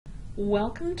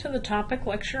Welcome to the topic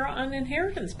lecture on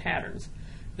inheritance patterns.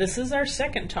 This is our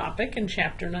second topic in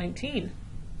Chapter 19.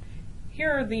 Here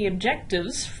are the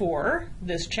objectives for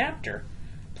this chapter.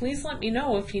 Please let me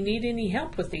know if you need any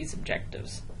help with these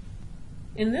objectives.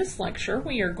 In this lecture,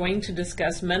 we are going to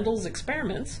discuss Mendel's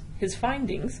experiments, his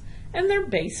findings, and their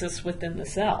basis within the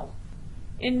cell.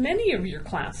 In many of your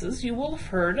classes, you will have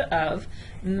heard of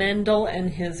Mendel and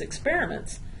his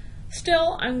experiments.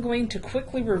 Still, I'm going to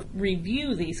quickly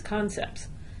review these concepts.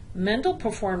 Mendel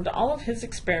performed all of his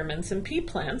experiments in pea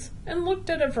plants and looked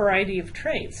at a variety of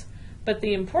traits, but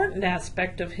the important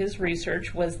aspect of his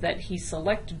research was that he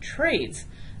selected traits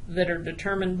that are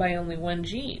determined by only one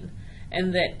gene,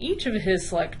 and that each of his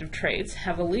selective traits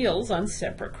have alleles on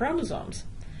separate chromosomes.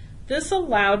 This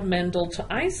allowed Mendel to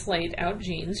isolate out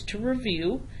genes to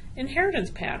review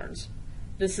inheritance patterns.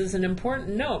 This is an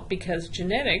important note because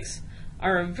genetics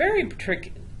are a very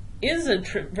tricky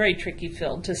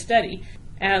field to study,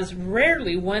 as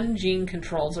rarely one gene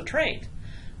controls a trait.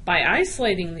 By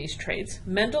isolating these traits,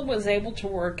 Mendel was able to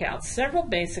work out several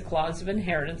basic laws of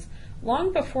inheritance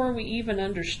long before we even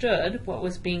understood what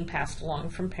was being passed along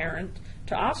from parent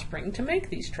to offspring to make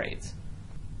these traits.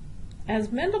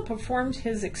 As Mendel performed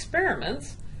his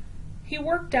experiments, he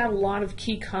worked out a lot of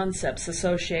key concepts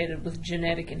associated with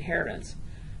genetic inheritance.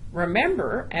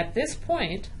 Remember, at this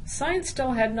point, science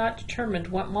still had not determined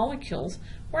what molecules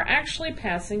were actually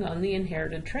passing on the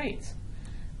inherited traits.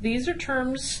 These are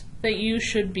terms that you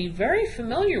should be very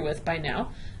familiar with by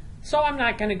now, so I'm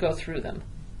not going to go through them,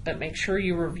 but make sure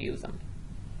you review them.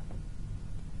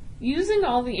 Using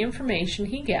all the information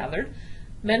he gathered,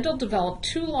 Mendel developed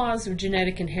two laws of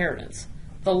genetic inheritance,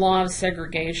 the law of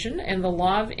segregation and the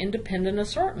law of independent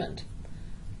assortment.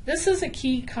 This is a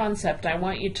key concept I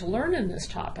want you to learn in this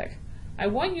topic. I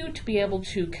want you to be able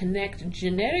to connect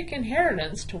genetic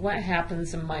inheritance to what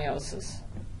happens in meiosis.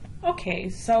 Okay,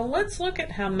 so let's look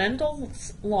at how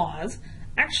Mendel's laws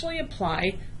actually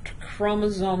apply to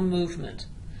chromosome movement.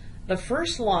 The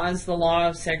first law is the law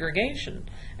of segregation.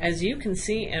 As you can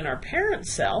see in our parent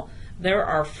cell, there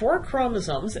are 4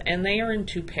 chromosomes and they are in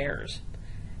 2 pairs.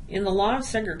 In the law of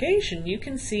segregation, you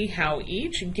can see how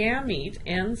each gamete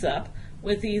ends up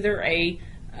with either a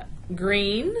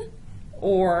green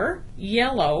or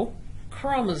yellow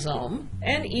chromosome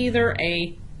and either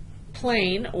a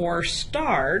plain or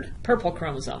starred purple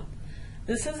chromosome.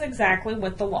 This is exactly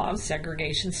what the law of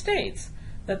segregation states,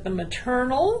 that the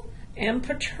maternal and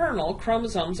paternal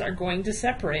chromosomes are going to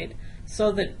separate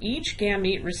so that each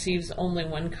gamete receives only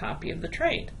one copy of the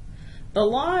trait. The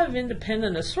law of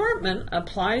independent assortment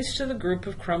applies to the group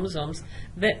of chromosomes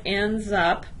that ends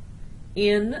up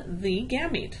in the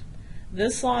gamete.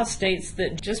 This law states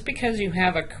that just because you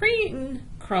have a green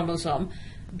chromosome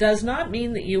does not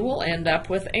mean that you will end up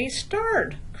with a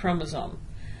starred chromosome.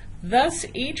 Thus,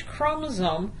 each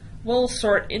chromosome will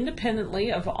sort independently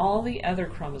of all the other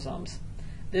chromosomes.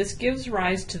 This gives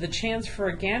rise to the chance for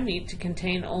a gamete to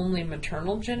contain only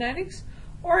maternal genetics,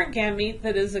 or a gamete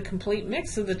that is a complete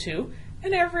mix of the two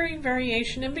and every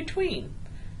variation in between.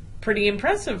 Pretty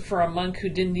impressive for a monk who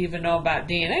didn't even know about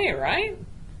DNA, right?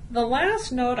 The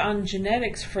last note on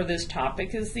genetics for this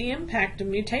topic is the impact of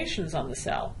mutations on the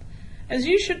cell. As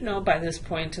you should know by this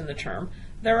point in the term,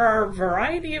 there are a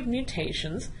variety of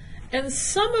mutations, and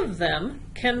some of them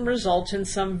can result in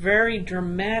some very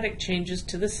dramatic changes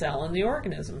to the cell and the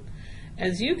organism.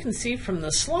 As you can see from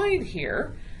the slide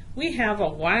here, we have a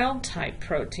wild-type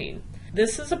protein.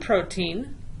 This is a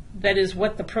protein that is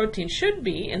what the protein should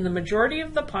be in the majority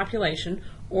of the population,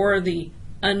 or the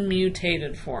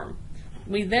unmutated form.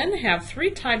 We then have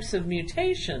 3 types of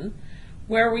mutation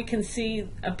where we can see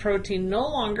a protein no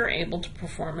longer able to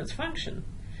perform its function.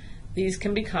 These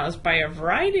can be caused by a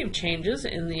variety of changes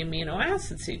in the amino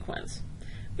acid sequence.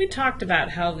 We talked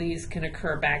about how these can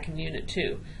occur back in Unit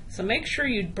 2, so make sure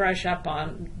you brush up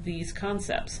on these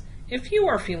concepts if you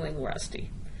are feeling rusty.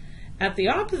 At the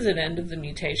opposite end of the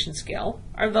mutation scale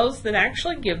are those that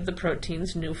actually give the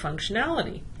proteins new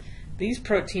functionality. These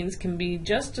proteins can be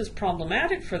just as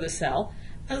problematic for the cell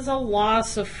as a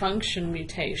loss of function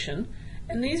mutation,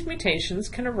 and these mutations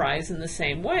can arise in the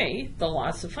same way the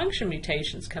loss of function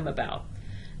mutations come about.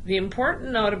 The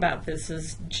important note about this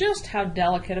is just how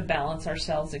delicate a balance our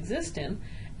cells exist in,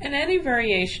 and any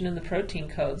variation in the protein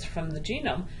codes from the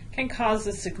genome can cause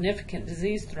a significant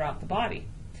disease throughout the body.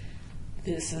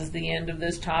 This is the end of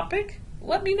this topic.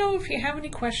 Let me know if you have any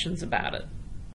questions about it.